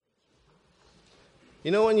You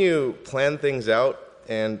know when you plan things out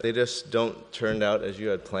and they just don't turn out as you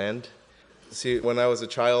had planned? See, when I was a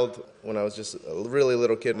child, when I was just a really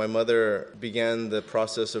little kid, my mother began the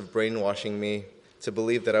process of brainwashing me to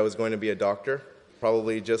believe that I was going to be a doctor,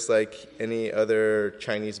 probably just like any other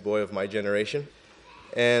Chinese boy of my generation.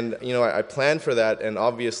 And, I planned for that, and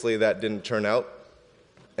obviously that didn't turn out.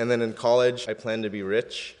 And then in college, I planned to be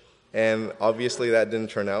rich, and obviously that didn't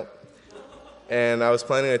turn out. And I was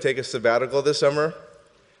planning to take a sabbatical this summer.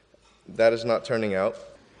 That is not turning out.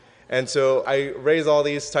 And so I raise all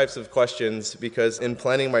these types of questions because in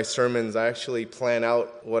planning my sermons, I actually plan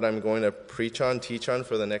out what I'm going to preach on, teach on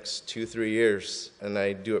for the next 2-3 years. And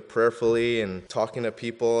I do it prayerfully and talking to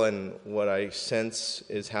people and what I sense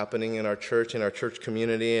is happening in our church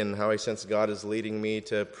community, and how I sense God is leading me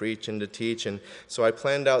to preach and to teach. And so I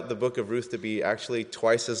planned out the book of Ruth to be actually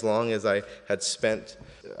twice as long as I had spent.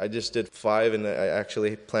 I just did 5, and I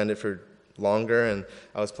actually planned it for longer, and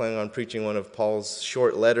I was planning on preaching one of Paul's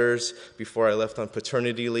short letters before I left on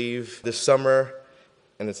paternity leave this summer,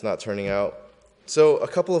 and it's not turning out. So a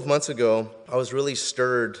couple of months ago, I was really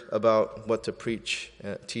stirred about what to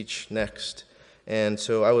teach next, and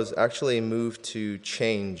so I was actually moved to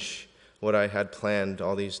change what I had planned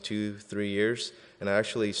all these 2-3 years, and I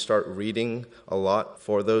actually start reading a lot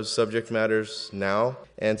for those subject matters now.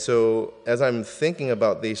 And so as I'm thinking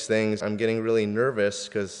about these things, I'm getting really nervous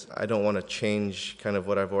because I don't want to change kind of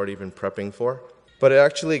what I've already been prepping for. But it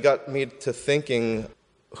actually got me to thinking,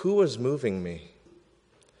 who was moving me?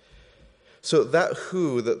 So that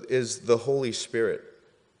who is the Holy Spirit.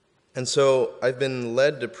 And so I've been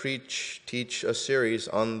led to teach a series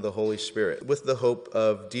on the Holy Spirit with the hope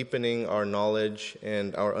of deepening our knowledge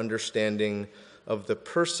and our understanding of the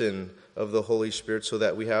person of the Holy Spirit so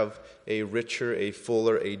that we have a richer, a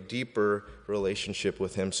fuller, a deeper relationship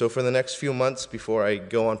with Him. So for the next few months before I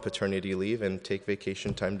go on paternity leave and take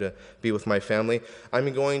vacation time to be with my family,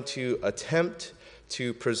 I'm going to attempt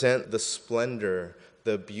to present the splendor,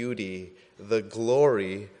 the beauty, the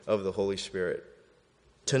glory of the Holy Spirit.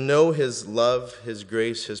 To know His love, His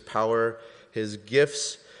grace, His power, His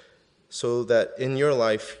gifts, so that in your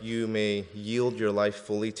life you may yield your life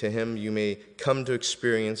fully to Him. You may come to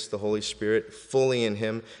experience the Holy Spirit fully in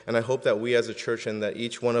Him. And I hope that we as a church and that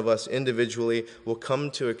each one of us individually will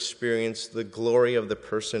come to experience the glory of the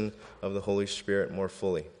person of the Holy Spirit more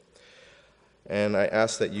fully. And I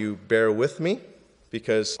ask that you bear with me,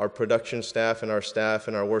 because our production staff and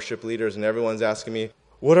our worship leaders and everyone's asking me,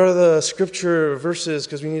 what are the scripture verses?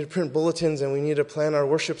 Because we need to print bulletins and we need to plan our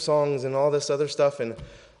worship songs and all this other stuff. And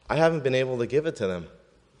I haven't been able to give it to them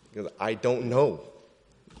because I don't know.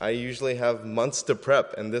 I usually have months to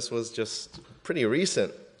prep, and this was just pretty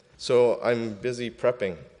recent. So I'm busy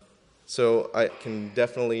prepping. So I can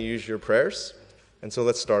definitely use your prayers. And so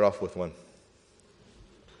let's start off with one.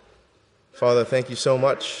 Father, thank you so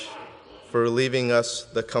much for leaving us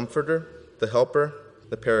the Comforter, the Helper,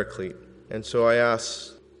 the Paraclete. And so I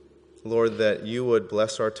ask, Lord, that you would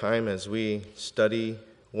bless our time as we study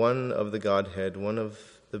one of the Godhead, one of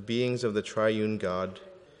the beings of the triune God.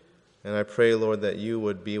 And I pray, Lord, that you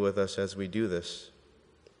would be with us as we do this.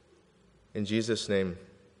 In Jesus' name,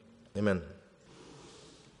 amen.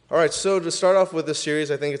 All right, so to start off with this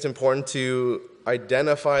series, I think it's important to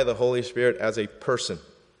identify the Holy Spirit as a person.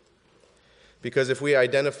 Because if we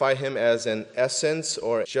identify him as an essence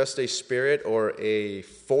or just a spirit or a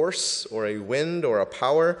force or a wind or a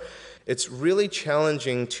power, it's really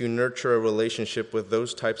challenging to nurture a relationship with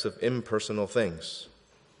those types of impersonal things.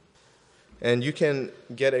 And you can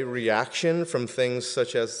get a reaction from things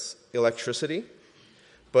such as electricity,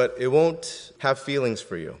 but it won't have feelings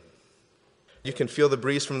for you. You can feel the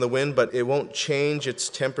breeze from the wind, but it won't change its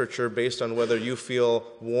temperature based on whether you feel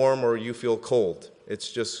warm or you feel cold.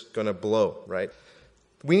 It's just going to blow, right?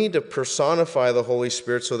 We need to personify the Holy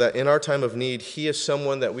Spirit so that in our time of need, he is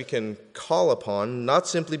someone that we can call upon, not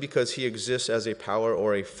simply because he exists as a power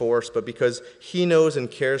or a force, but because he knows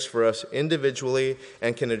and cares for us individually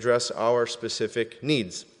and can address our specific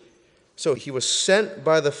needs. So he was sent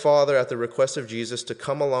by the Father at the request of Jesus to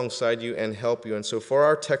come alongside you and help you. And so for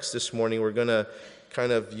our text this morning, we're going to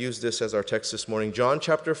kind of use this as our text this morning. John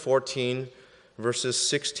chapter 14, verses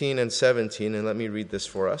 16 and 17. And let me read this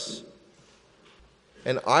for us.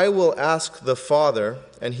 And I will ask the Father,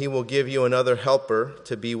 and he will give you another helper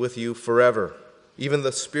to be with you forever, even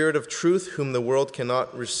the Spirit of truth, whom the world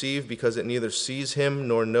cannot receive because it neither sees him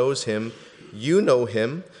nor knows him. You know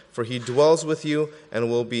him, for he dwells with you and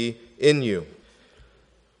will be in you.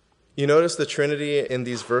 You notice the Trinity in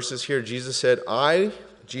these verses here. Jesus said, I,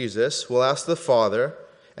 Jesus, will ask the Father,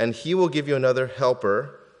 and he will give you another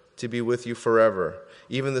helper to be with you forever,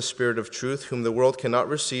 even the Spirit of truth, whom the world cannot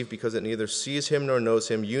receive because it neither sees him nor knows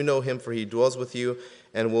him. You know him, for he dwells with you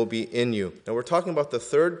and will be in you. Now we're talking about the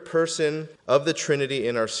third person of the Trinity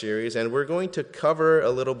in our series, and we're going to cover a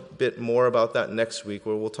little bit more about that next week,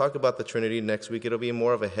 where we'll talk about the Trinity next week. It'll be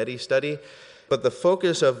more of a heady study, but the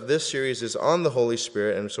focus of this series is on the Holy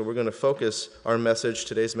Spirit, and so we're going to focus our message,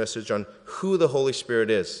 today's message, on who the Holy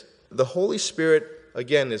Spirit is. The Holy Spirit,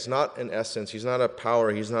 again, is not an essence. He's not a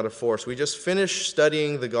power. He's not a force. We just finished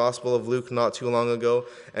studying the Gospel of Luke not too long ago,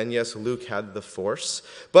 and yes, Luke had the force,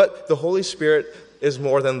 but the Holy Spirit is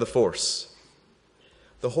more than the force.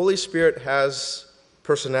 The Holy Spirit has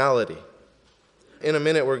personality. In a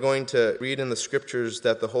minute, we're going to read in the Scriptures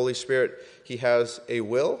that the Holy Spirit, he has a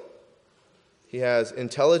will, he has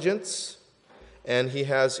intelligence, and he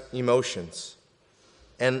has emotions.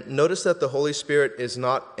 And notice that the Holy Spirit is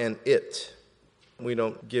not an it. We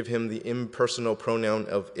don't give him the impersonal pronoun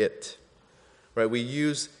of it. Right? We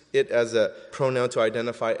use it as a pronoun to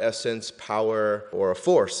identify essence, power, or a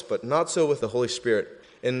force, but not so with the Holy Spirit.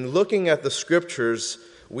 In looking at the Scriptures,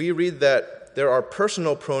 we read that there are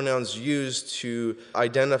personal pronouns used to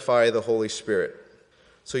identify the Holy Spirit.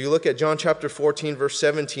 So you look at John chapter 14, verse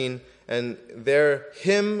 17, and there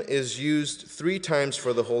him is used 3 times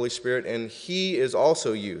for the Holy Spirit, and he is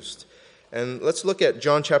also used. And let's look at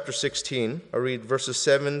John chapter 16. I'll read verses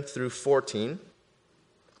 7 through 14.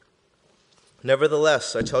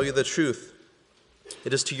 Nevertheless, I tell you the truth.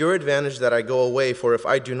 It is to your advantage that I go away, for if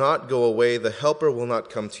I do not go away, the Helper will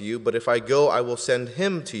not come to you, but if I go, I will send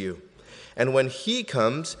him to you. And when he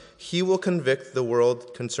comes, he will convict the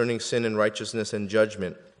world concerning sin and righteousness and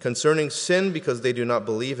judgment. Concerning sin, because they do not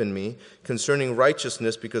believe in me. Concerning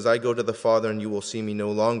righteousness, because I go to the Father and you will see me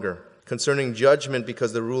no longer. Concerning judgment,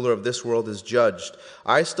 because the ruler of this world is judged.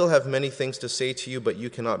 I still have many things to say to you, but you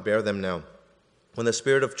cannot bear them now. When the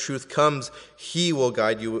Spirit of truth comes, he will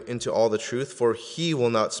guide you into all the truth, for he will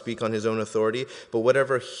not speak on his own authority, but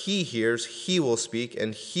whatever he hears, he will speak,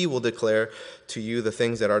 and he will declare to you the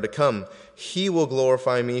things that are to come. He will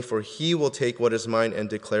glorify me, for he will take what is mine and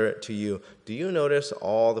declare it to you. Do you notice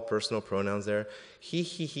all the personal pronouns there?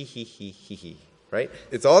 He, right?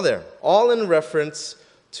 It's all there, all in reference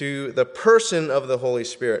to the person of the Holy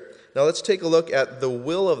Spirit. Now let's take a look at the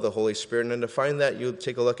will of the Holy Spirit, and to find that, you'll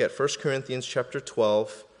take a look at 1 Corinthians chapter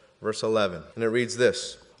 12, verse 11. And it reads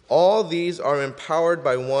this: all these are empowered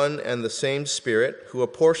by one and the same Spirit, who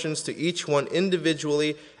apportions to each one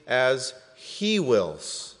individually as he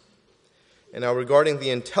wills. And now regarding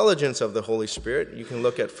the intelligence of the Holy Spirit, you can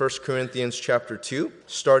look at 1 Corinthians chapter 2,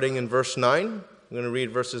 starting in verse 9. I'm going to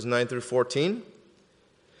read verses 9 through 14.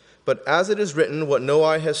 But as it is written, what no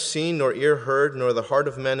eye has seen, nor ear heard, nor the heart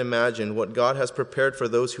of man imagined, what God has prepared for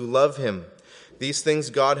those who love him. These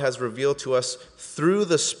things God has revealed to us through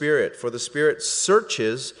the Spirit, for the Spirit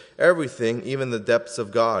searches everything, even the depths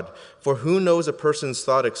of God. For who knows a person's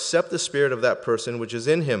thought except the spirit of that person which is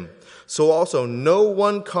in him? So also no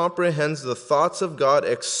one comprehends the thoughts of God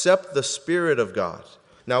except the Spirit of God.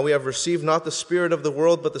 Now we have received not the spirit of the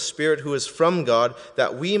world, but the Spirit who is from God,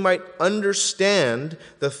 that we might understand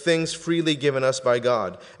the things freely given us by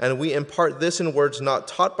God. And we impart this in words not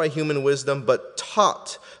taught by human wisdom, but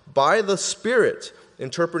taught by the Spirit,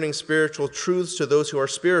 interpreting spiritual truths to those who are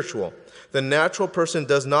spiritual. The natural person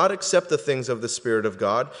does not accept the things of the Spirit of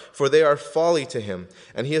God, for they are folly to him,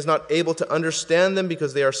 and he is not able to understand them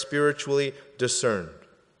because they are spiritually discerned.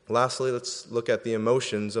 Lastly, let's look at the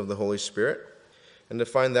emotions of the Holy Spirit. And to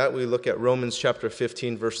find that, we look at Romans chapter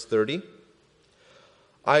 15, verse 30.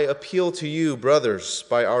 I appeal to you, brothers,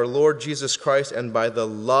 by our Lord Jesus Christ and by the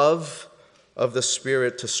love of the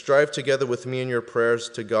Spirit, to strive together with me in your prayers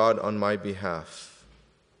to God on my behalf.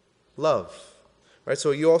 Love. Right?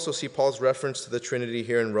 So you also see Paul's reference to the Trinity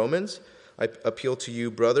here in Romans. I appeal to you,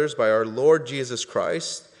 brothers, by our Lord Jesus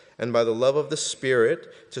Christ and by the love of the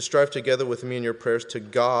Spirit, to strive together with me in your prayers to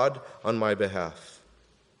God on my behalf.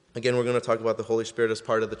 Again, we're going to talk about the Holy Spirit as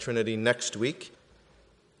part of the Trinity next week.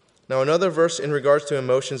 Now, another verse in regards to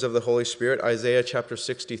emotions of the Holy Spirit, Isaiah chapter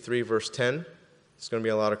 63, verse 10. It's going to be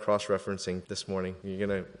a lot of cross-referencing this morning. You're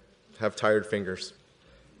going to have tired fingers.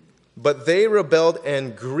 But they rebelled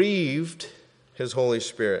and grieved his Holy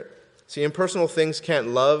Spirit. See, impersonal things can't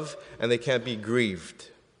love and they can't be grieved.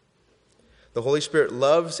 The Holy Spirit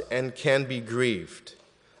loves and can be grieved.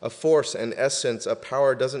 A force, an essence, a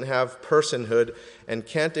power doesn't have personhood and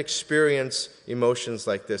can't experience emotions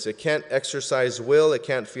like this. It can't exercise will, it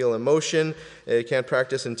can't feel emotion, it can't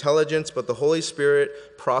practice intelligence, but the Holy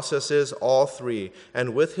Spirit processes all three.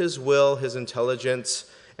 And with his will, his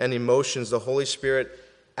intelligence, and emotions, the Holy Spirit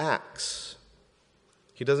acts.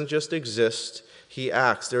 He doesn't just exist, He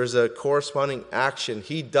acts. There's a corresponding action.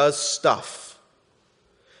 He does stuff.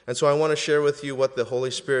 And so I want to share with you what the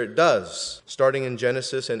Holy Spirit does, starting in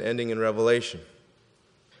Genesis and ending in Revelation.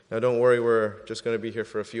 Now don't worry, we're just going to be here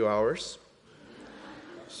for a few hours.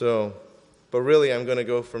 But really I'm going to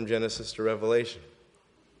go from Genesis to Revelation.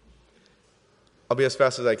 I'll be as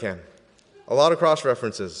fast as I can. A lot of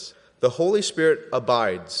cross-references. The Holy Spirit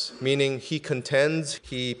abides, meaning he contends,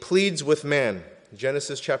 he pleads with man.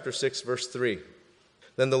 Genesis chapter 6, verse 3.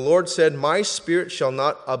 Then the Lord said, my spirit shall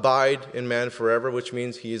not abide in man forever, which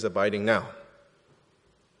means he is abiding now.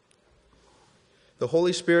 The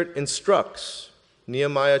Holy Spirit instructs.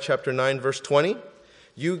 Nehemiah chapter 9, verse 20.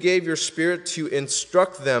 You gave your spirit to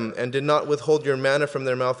instruct them and did not withhold your manna from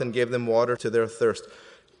their mouth and gave them water to their thirst.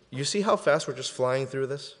 You see how fast we're just flying through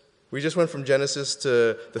this? We just went from Genesis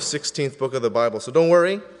to the 16th book of the Bible, so don't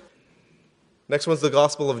worry. Next one's the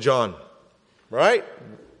Gospel of John, right?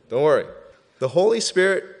 Don't worry. The Holy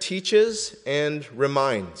Spirit teaches and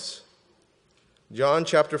reminds. John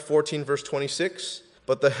chapter 14, verse 26.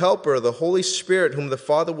 But the Helper, the Holy Spirit, whom the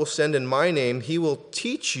Father will send in my name, he will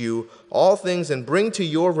teach you all things and bring to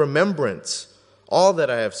your remembrance all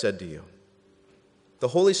that I have said to you. The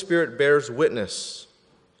Holy Spirit bears witness,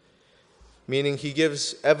 meaning he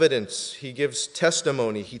gives evidence, he gives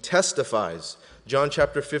testimony, he testifies. John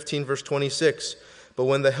chapter 15, verse 26. But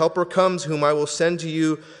when the Helper comes, whom I will send to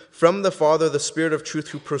you from the Father, the Spirit of truth,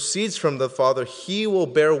 who proceeds from the Father, he will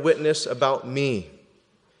bear witness about me.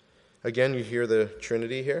 Again, you hear the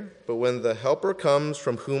Trinity here. But when the Helper comes,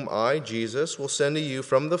 from whom I, Jesus, will send to you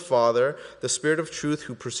from the Father, the Spirit of truth,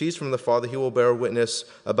 who proceeds from the Father, he will bear witness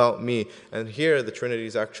about me. And here the Trinity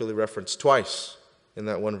is actually referenced twice in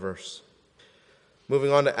that one verse.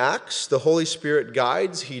 Moving on to Acts, the Holy Spirit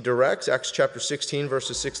guides, he directs. Acts chapter 16,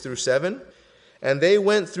 verses 6 through 7. And they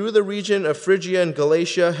went through the region of Phrygia and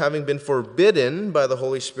Galatia, having been forbidden by the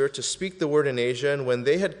Holy Spirit to speak the word in Asia. And when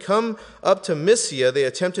they had come up to Mysia, they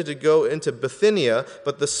attempted to go into Bithynia,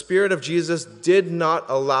 but the Spirit of Jesus did not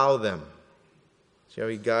allow them. See how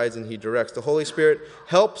he guides and he directs. The Holy Spirit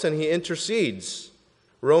helps and he intercedes.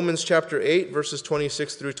 Romans chapter 8, verses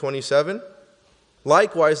 26 through 27.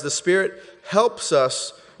 Likewise, the Spirit helps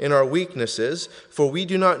us in our weaknesses, for we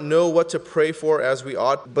do not know what to pray for as we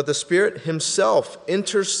ought, but the Spirit himself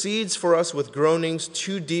intercedes for us with groanings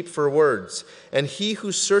too deep for words. And he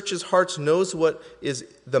who searches hearts knows what is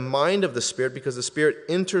the mind of the Spirit, because the Spirit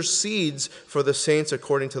intercedes for the saints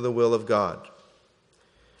according to the will of God.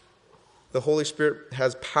 The Holy Spirit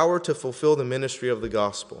has power to fulfill the ministry of the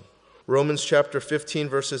gospel. Romans chapter 15,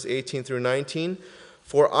 verses 18 through 19.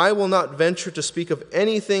 For I will not venture to speak of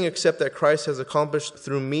anything except that Christ has accomplished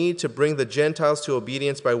through me to bring the Gentiles to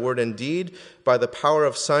obedience by word and deed, by the power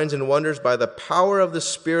of signs and wonders, by the power of the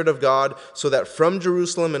Spirit of God, so that from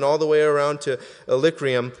Jerusalem and all the way around to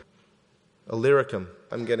Illyricum,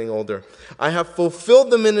 I'm getting older, I have fulfilled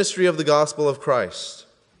the ministry of the gospel of Christ.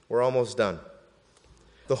 We're almost done.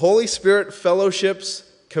 The Holy Spirit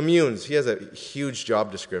fellowships, communes. He has a huge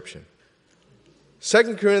job description.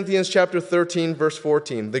 2 Corinthians chapter 13, verse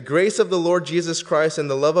 14. The grace of the Lord Jesus Christ and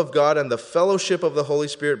the love of God and the fellowship of the Holy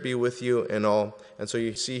Spirit be with you and all. And so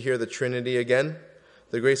you see here the Trinity again.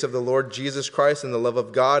 The grace of the Lord Jesus Christ and the love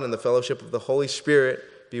of God and the fellowship of the Holy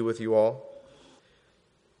Spirit be with you all.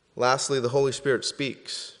 Lastly, the Holy Spirit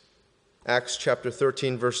speaks. Acts chapter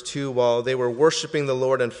 13, verse 2. While they were worshiping the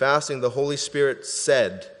Lord and fasting, the Holy Spirit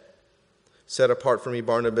said, set apart for me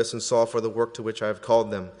Barnabas and Saul for the work to which I have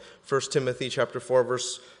called them. 1 Timothy chapter 4,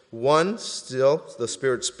 verse 1, still the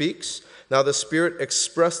Spirit speaks. Now the Spirit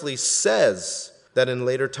expressly says that in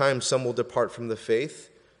later times some will depart from the faith.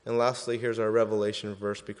 And lastly, here's our Revelation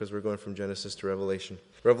verse, because we're going from Genesis to Revelation.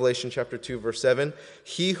 Revelation chapter 2, verse 7.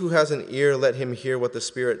 He who has an ear, let him hear what the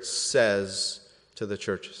Spirit says to the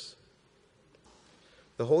churches.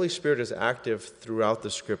 The Holy Spirit is active throughout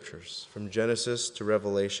the Scriptures, from Genesis to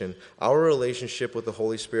Revelation. Our relationship with the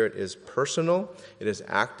Holy Spirit is personal, it is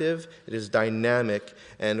active, it is dynamic,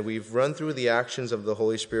 and we've run through the actions of the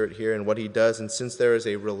Holy Spirit here and what he does. And since there is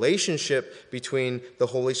a relationship between the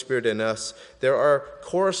Holy Spirit and us, there are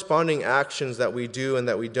corresponding actions that we do and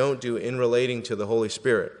that we don't do in relating to the Holy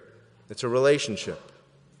Spirit. It's a relationship.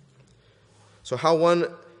 So how one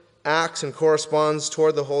acts and corresponds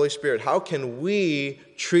toward the Holy Spirit. How can we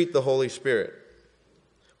treat the Holy Spirit?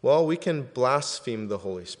 Well, we can blaspheme the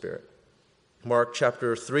Holy Spirit. Mark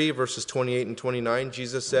chapter 3, verses 28 and 29,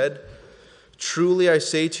 Jesus said, truly I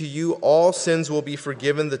say to you, all sins will be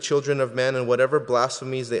forgiven the children of men and whatever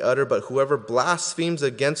blasphemies they utter, but whoever blasphemes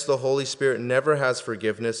against the Holy Spirit never has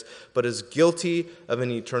forgiveness, but is guilty of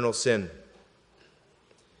an eternal sin.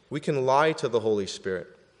 We can lie to the Holy Spirit.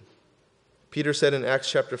 Peter said in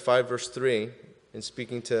Acts chapter 5, verse 3, in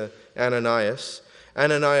speaking to Ananias,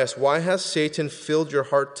 Ananias, why has Satan filled your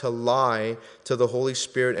heart to lie to the Holy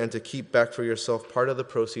Spirit and to keep back for yourself part of the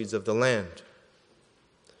proceeds of the land?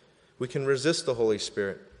 We can resist the Holy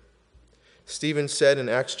Spirit. Stephen said in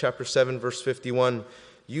Acts chapter 7, verse 51,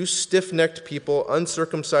 you stiff-necked people,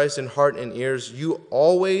 uncircumcised in heart and ears, you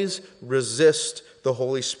always resist the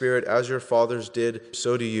Holy Spirit as your fathers did,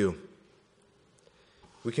 so do you.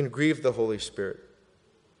 We can grieve the Holy Spirit.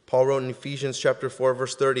 Paul wrote in Ephesians chapter 4,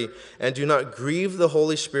 verse 30, and do not grieve the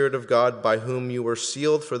Holy Spirit of God by whom you were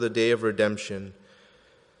sealed for the day of redemption.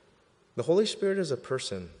 The Holy Spirit is a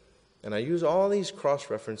person. And I use all these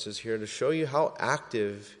cross-references here to show you how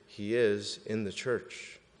active he is in the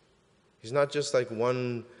church. He's not just like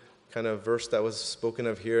one kind of verse that was spoken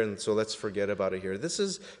of here, and so let's forget about it here. This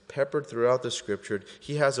is peppered throughout the Scripture.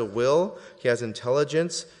 He has a will, he has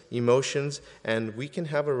intelligence, emotions, and we can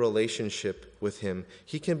have a relationship with him.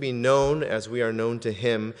 He can be known as we are known to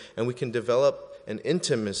him, and we can develop an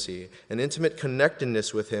intimacy, an intimate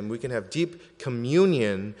connectedness with him. We can have deep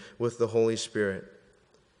communion with the Holy Spirit.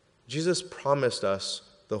 Jesus promised us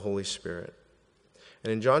the Holy Spirit.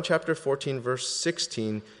 And in John chapter 14, verse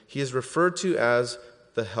 16, he is referred to as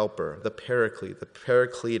the helper, the paraclete, the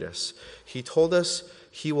paracletus. He told us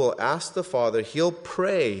he will ask the Father, he'll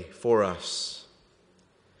pray for us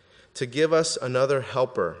to give us another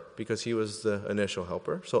helper, because he was the initial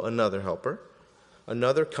helper. So another helper,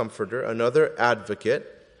 another comforter, another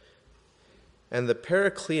advocate. And the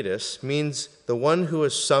paracletus means the one who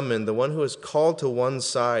is summoned, the one who is called to one's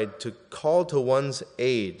side, to call to one's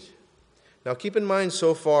aid. Now keep in mind,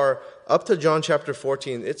 so far, up to John chapter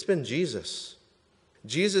 14, it's been Jesus.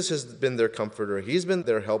 Jesus has been their comforter. He's been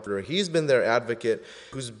their helper. He's been their advocate,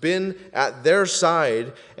 who's been at their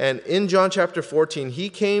side. And in John chapter 14, he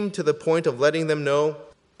came to the point of letting them know,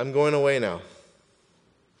 I'm going away now.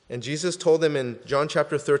 And Jesus told them in John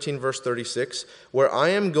chapter 13, verse 36, where I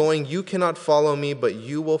am going, you cannot follow me, but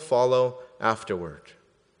you will follow afterward.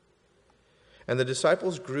 And the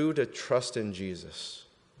disciples grew to trust in Jesus.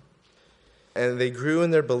 And they grew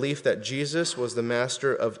in their belief that Jesus was the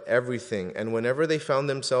master of everything. And whenever they found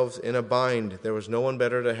themselves in a bind, there was no one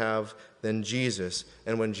better to have than Jesus.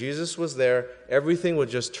 And when Jesus was there, everything would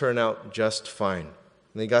just turn out just fine.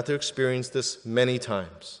 And they got to experience this many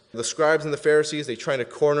times. The scribes and the Pharisees, they trying to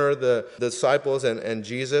corner the disciples and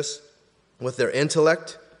Jesus with their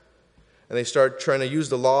intellect. And they start trying to use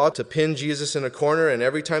the law to pin Jesus in a corner. And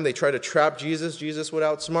every time they try to trap Jesus, Jesus would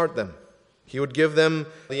outsmart them. He would give them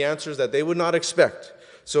the answers that they would not expect.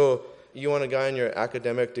 So you want a guy on your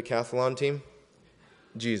academic decathlon team?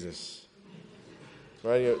 Jesus.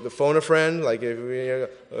 Right? The phone a friend, like if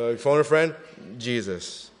you phone a friend,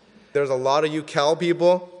 Jesus. There's a lot of you Cal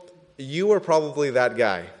people, you were probably that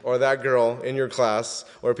guy or that girl in your class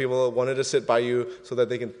where people wanted to sit by you so that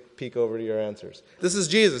they can peek over to your answers. This is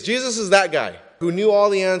Jesus. Jesus is that guy who knew all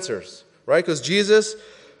the answers, right? Because Jesus,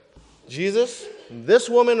 this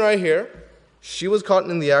woman right here, she was caught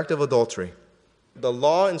in the act of adultery. The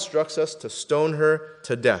law instructs us to stone her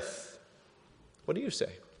to death. What do you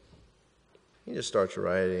say? He just starts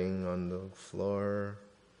writing on the floor.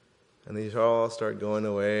 And these all start going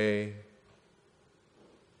away.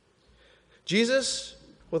 Jesus,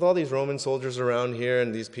 with all these Roman soldiers around here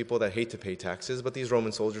and these people that hate to pay taxes, but these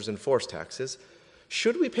Roman soldiers enforce taxes,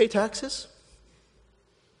 should we pay taxes?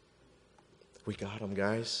 We got him,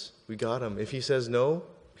 guys. We got him. If he says no,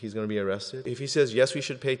 he's going to be arrested. If he says yes, we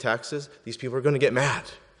should pay taxes, these people are going to get mad.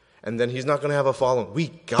 And then he's not going to have a following. We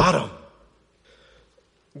got him.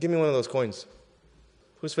 Give me one of those coins.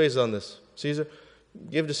 Whose face is on this? Caesar?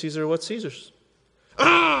 Give to Caesar what's Caesar's.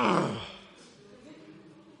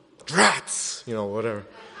 Rats! Whatever.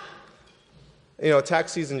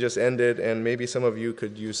 Tax season just ended, and maybe some of you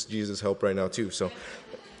could use Jesus' help right now too. So,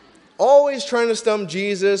 always trying to stump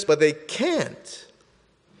Jesus, but they can't.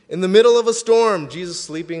 In the middle of a storm, Jesus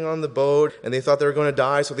sleeping on the boat, and they thought they were going to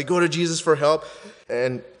die, so they go to Jesus for help,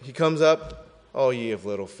 and he comes up, oh, ye of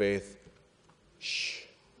little faith. Shh.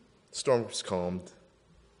 The storm's calmed.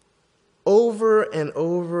 Over and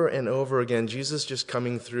over and over again, Jesus just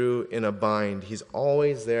coming through in a bind. He's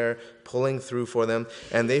always there pulling through for them.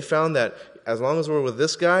 And they found that as long as we're with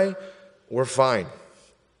this guy, we're fine.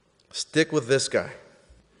 Stick with this guy.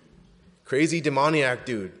 Crazy demoniac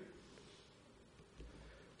dude.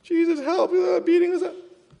 Jesus, help, beating us up.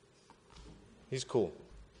 He's cool.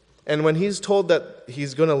 And when he's told that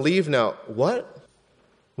he's going to leave now, what?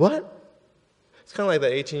 It's kind of like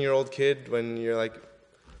that 18-year-old kid when you're like,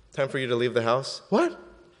 time for you to leave the house. What?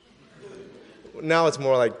 Now it's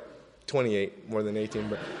more like 28, more than 18.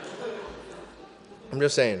 But I'm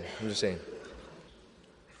just saying.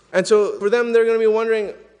 And so for them, they're going to be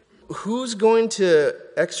wondering, who's going to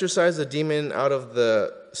exorcise the demon out of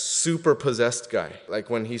the super possessed guy? Like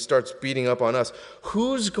when he starts beating up on us,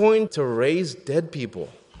 who's going to raise dead people?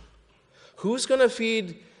 Who's going to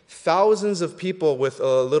feed thousands of people with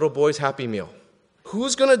a little boy's Happy Meal?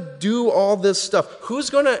 Who's going to do all this stuff? Who's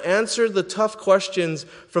going to answer the tough questions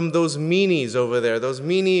from those meanies over there, those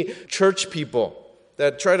meanie church people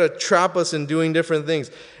that try to trap us in doing different things?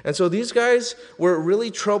 And so these guys were really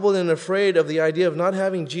troubled and afraid of the idea of not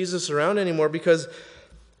having Jesus around anymore, because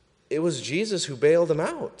it was Jesus who bailed them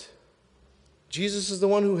out. Jesus is the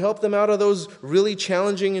one who helped them out of those really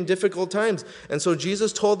challenging and difficult times. And so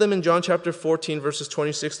Jesus told them in John chapter 14, verses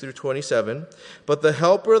 26 through 27, "But the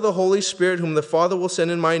Helper, the Holy Spirit, whom the Father will send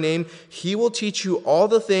in my name, he will teach you all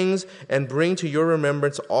the things and bring to your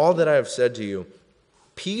remembrance all that I have said to you.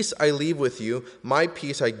 Peace I leave with you, my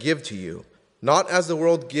peace I give to you. Not as the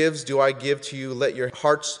world gives do I give to you. Let your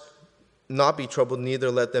hearts not be troubled, neither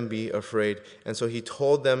let them be afraid." And so he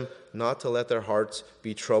told them not to let their hearts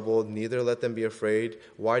be troubled, neither let them be afraid.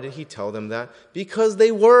 Why did he tell them that? Because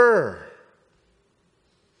they were.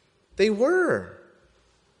 They were.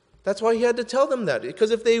 That's why he had to tell them that.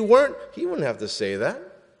 Because if they weren't, he wouldn't have to say that.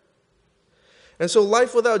 And so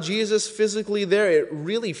life without Jesus physically there, it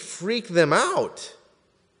really freaked them out.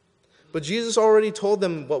 But Jesus already told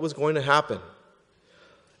them what was going to happen.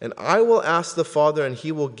 "And I will ask the Father, and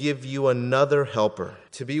he will give you another helper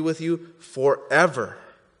to be with you forever.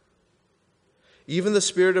 Even the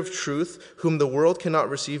Spirit of truth, whom the world cannot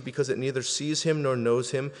receive because it neither sees him nor knows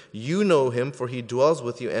him. You know him, for he dwells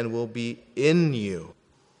with you and will be in you."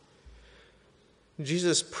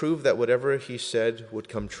 Jesus proved that whatever he said would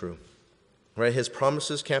come true. Right? His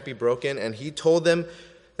promises can't be broken, and he told them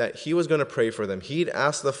that he was going to pray for them. He'd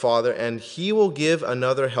ask the Father, and he will give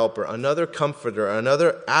another helper, another comforter,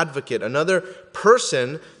 another advocate, another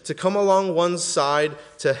person to come along one side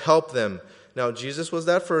to help them. Now, Jesus was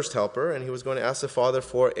that first helper, and he was going to ask the Father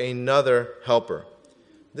for another helper.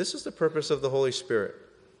 This is the purpose of the Holy Spirit.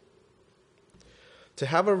 To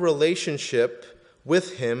have a relationship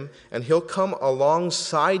with him, and he'll come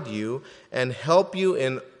alongside you and help you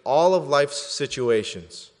in all of life's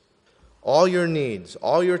situations. All your needs,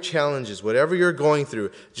 all your challenges, whatever you're going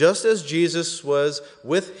through. Just as Jesus was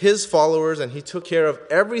with his followers and he took care of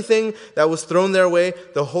everything that was thrown their way,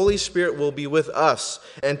 the Holy Spirit will be with us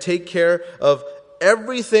and take care of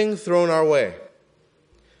everything thrown our way.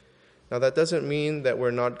 Now, that doesn't mean that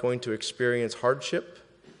we're not going to experience hardship.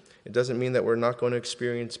 It doesn't mean that we're not going to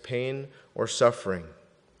experience pain or suffering.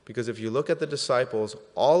 Because if you look at the disciples,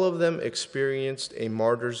 all of them experienced a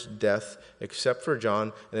martyr's death except for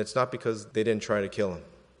John, and it's not because they didn't try to kill him.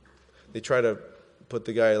 They tried to put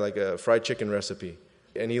the guy like a fried chicken recipe,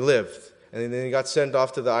 and he lived. And then he got sent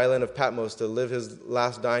off to the island of Patmos to live his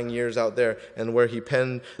last dying years out there, and where he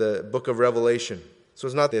penned the book of Revelation. So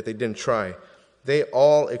it's not that they didn't try. They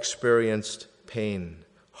all experienced pain,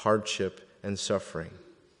 hardship, and suffering.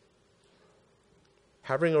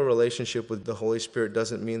 Having a relationship with the Holy Spirit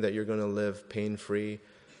doesn't mean that you're going to live pain-free,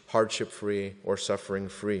 hardship-free, or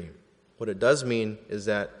suffering-free. What it does mean is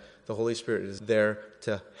that the Holy Spirit is there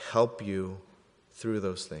to help you through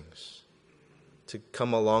those things, to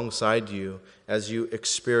come alongside you as you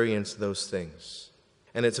experience those things.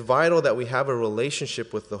 And it's vital that we have a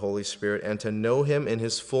relationship with the Holy Spirit and to know him in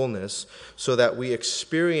his fullness so that we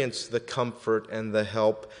experience the comfort and the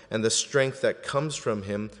help and the strength that comes from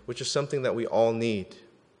him, which is something that we all need.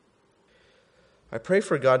 I pray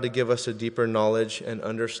for God to give us a deeper knowledge and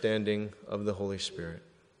understanding of the Holy Spirit.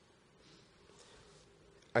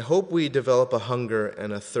 I hope we develop a hunger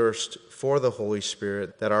and a thirst for the Holy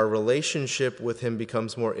Spirit, that our relationship with him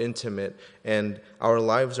becomes more intimate and our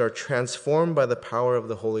lives are transformed by the power of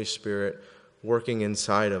the Holy Spirit working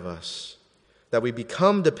inside of us, that we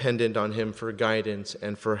become dependent on him for guidance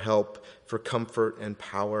and for help, for comfort and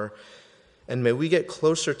power. And may we get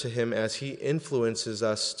closer to him as he influences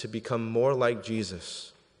us to become more like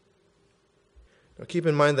Jesus. Now, keep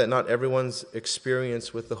in mind that not everyone's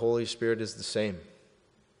experience with the Holy Spirit is the same.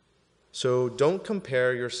 So don't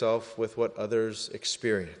compare yourself with what others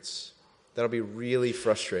experience. That'll be really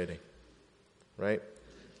frustrating, right?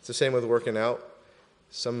 It's the same with working out.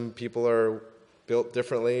 Some people are built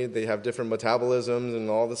differently. They have different metabolisms and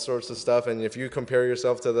all this sorts of stuff. And if you compare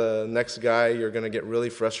yourself to the next guy, you're going to get really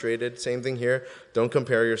frustrated. Same thing here. Don't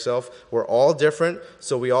compare yourself. We're all different,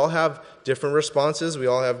 so we all have different responses. We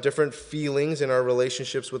all have different feelings in our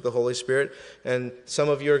relationships with the Holy Spirit. And some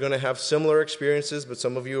of you are going to have similar experiences, but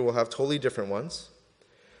some of you will have totally different ones.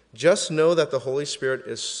 Just know that the Holy Spirit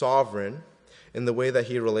is sovereign in the way that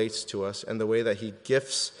he relates to us and the way that he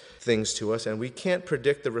gifts things to us, and we can't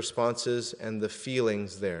predict the responses and the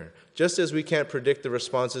feelings there. Just as we can't predict the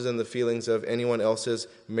responses and the feelings of anyone else's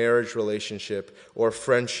marriage relationship or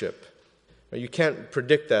friendship. You can't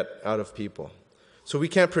predict that out of people. So we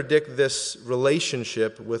can't predict this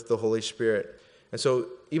relationship with the Holy Spirit. And so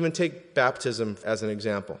even take baptism as an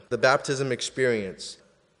example. The baptism experience.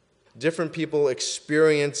 Different people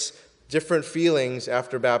experience different feelings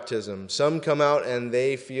after baptism. Some come out and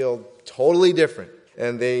they feel totally different.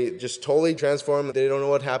 And they just totally transform. They don't know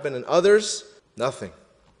what happened. And others, nothing.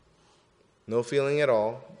 No feeling at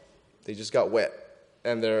all. They just got wet.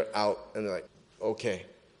 And they're out. And they're like, okay.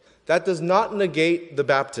 That does not negate the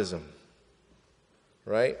baptism.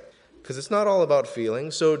 Right? Because it's not all about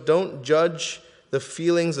feelings. So don't judge the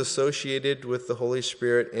feelings associated with the Holy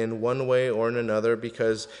Spirit in one way or in another,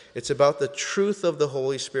 because it's about the truth of the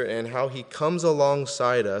Holy Spirit and how He comes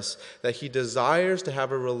alongside us, that He desires to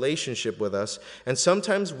have a relationship with us. And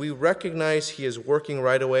sometimes we recognize He is working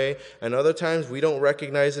right away, and other times we don't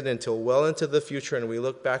recognize it until well into the future, and we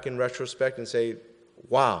look back in retrospect and say,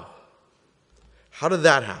 wow, how did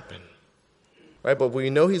that happen? Right? But we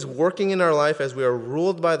know He's working in our life as we are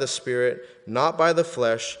ruled by the Spirit, not by the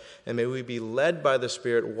flesh, and may we be led by the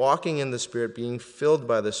Spirit, walking in the Spirit, being filled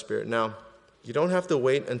by the Spirit. Now, you don't have to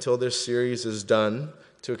wait until this series is done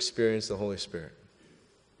to experience the Holy Spirit.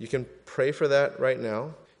 You can pray for that right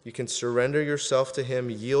now. You can surrender yourself to Him,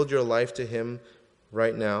 yield your life to Him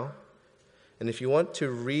right now. And if you want to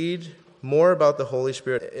read more about the Holy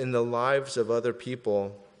Spirit in the lives of other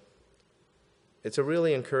people, it's a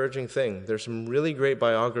really encouraging thing. There's some really great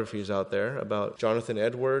biographies out there about Jonathan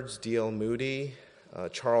Edwards, D.L. Moody,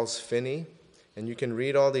 Charles Finney. And you can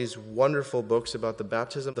read all these wonderful books about the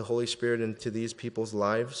baptism of the Holy Spirit into these people's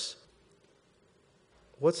lives.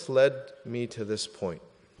 What's led me to this point?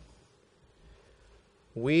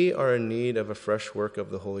 We are in need of a fresh work of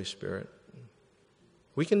the Holy Spirit.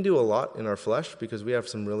 We can do a lot in our flesh because we have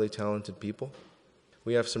some really talented people.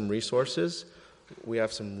 We have some resources. We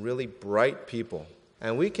have some really bright people.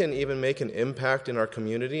 And we can even make an impact in our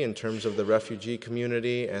community in terms of the refugee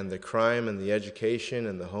community and the crime and the education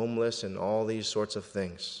and the homeless and all these sorts of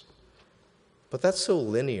things. But that's so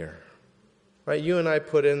linear, right? You and I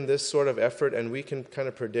put in this sort of effort and we can kind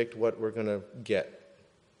of predict what we're going to get.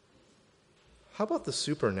 How about the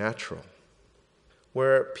supernatural?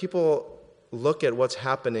 Where people look at what's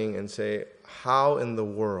happening and say, how in the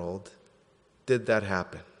world did that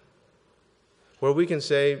happen? Where we can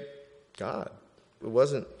say, God, it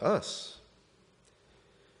wasn't us.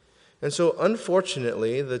 And so,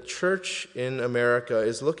 unfortunately, the church in America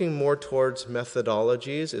is looking more towards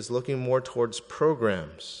methodologies, is looking more towards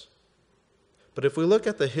programs. But if we look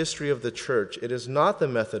at the history of the church, it is not the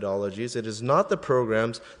methodologies, it is not the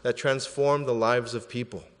programs that transform the lives of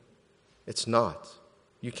people. It's not.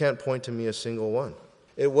 You can't point to me a single one.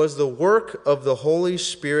 It was the work of the Holy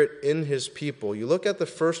Spirit in His people. You look at the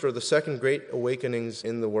first or the second great awakenings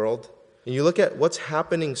in the world, and you look at what's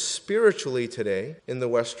happening spiritually today in the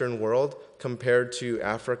Western world compared to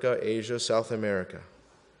Africa, Asia, South America,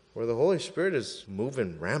 where the Holy Spirit is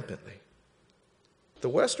moving rampantly. The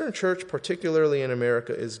Western church, particularly in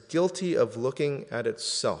America, is guilty of looking at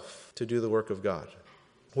itself to do the work of God.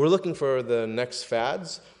 We're looking for the next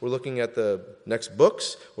fads. We're looking at the next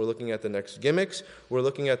books. We're looking at the next gimmicks. We're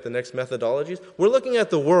looking at the next methodologies. We're looking at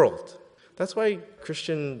the world. That's why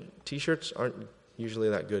Christian t-shirts aren't usually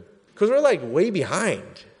that good. Because we're like way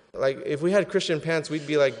behind. Like if we had Christian pants, we'd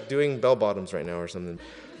be like doing bell bottoms right now or something.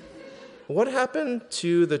 What happened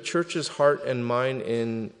to the church's heart and mind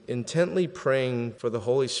in intently praying for the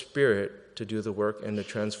Holy Spirit to do the work and to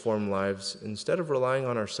transform lives, instead of relying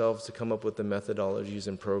on ourselves to come up with the methodologies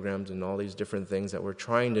and programs and all these different things that we're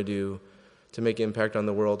trying to do to make impact on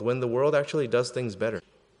the world, when the world actually does things better?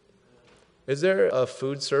 Is there a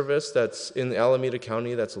food service that's in Alameda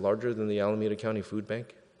County that's larger than the Alameda County Food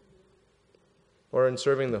Bank? Or in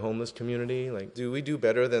serving the homeless community, like, do we do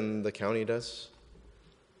better than the county does?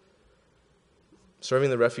 Serving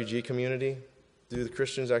the refugee community? Do the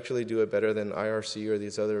Christians actually do it better than IRC or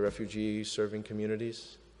these other refugee-serving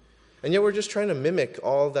communities? And yet we're just trying to mimic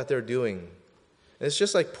all that they're doing. And it's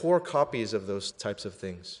just like poor copies of those types of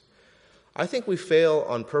things. I think we fail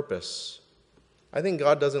on purpose. I think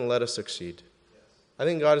God doesn't let us succeed. I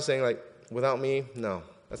think God is saying, like, without me, no,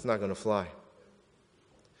 that's not going to fly.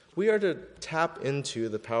 We are to tap into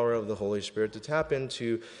the power of the Holy Spirit, to tap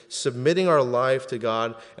into submitting our life to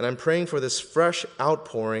God. And I'm praying for this fresh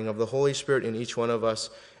outpouring of the Holy Spirit in each one of us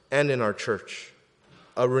and in our church.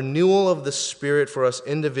 A renewal of the Spirit for us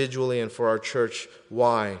individually and for our church.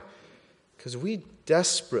 Why? Because we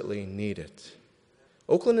desperately need it.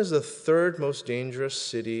 Oakland is the third most dangerous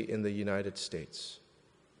city in the United States.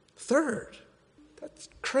 Third. That's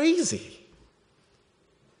crazy.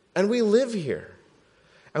 And we live here.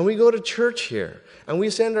 And we go to church here. And we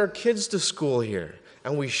send our kids to school here.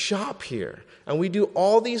 And we shop here. And we do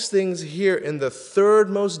all these things here in the third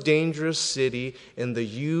most dangerous city in the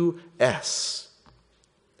U.S.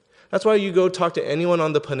 That's why you go talk to anyone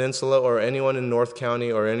on the peninsula or anyone in North County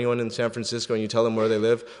or anyone in San Francisco and you tell them where they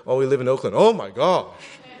live. Oh, we live in Oakland. Oh, my gosh.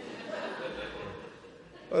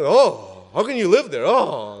 Oh, how can you live there?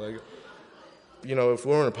 Oh, like, you know, if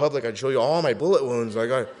we were in public, I'd show you all my bullet wounds.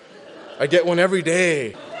 Like I get one every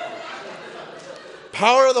day.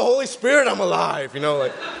 Power of the Holy Spirit, I'm alive.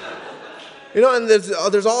 And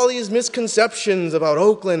there's all these misconceptions about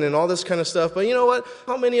Oakland and all this kind of stuff. But you know what?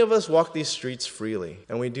 How many of us walk these streets freely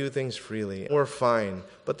and we do things freely? We're fine.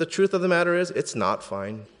 But the truth of the matter is, it's not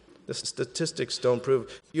fine. The statistics don't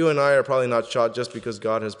prove. You and I are probably not shot just because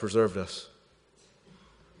God has preserved us.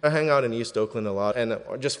 I hang out in East Oakland a lot, and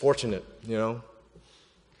I'm just fortunate,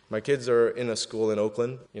 My kids are in a school in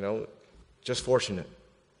Oakland, just fortunate.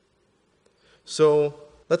 So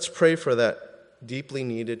let's pray for that deeply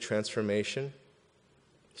needed transformation,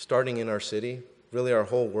 starting in our city. Really, our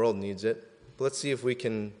whole world needs it. But let's see if we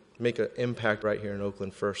can make an impact right here in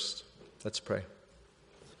Oakland first. Let's pray.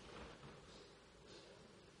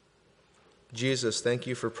 Jesus, thank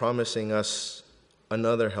you for promising us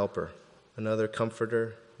another helper, another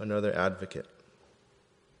comforter, another advocate.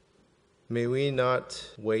 May we not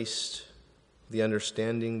waste the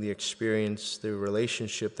understanding, the experience, the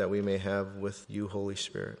relationship that we may have with you, Holy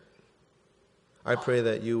Spirit. I pray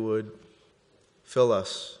that you would fill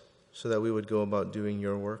us so that we would go about doing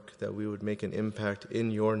your work, that we would make an impact in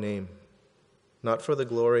your name, not for the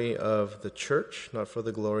glory of the church, not for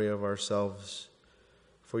the glory of ourselves,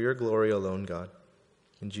 for your glory alone, God.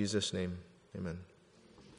 In Jesus' name, amen.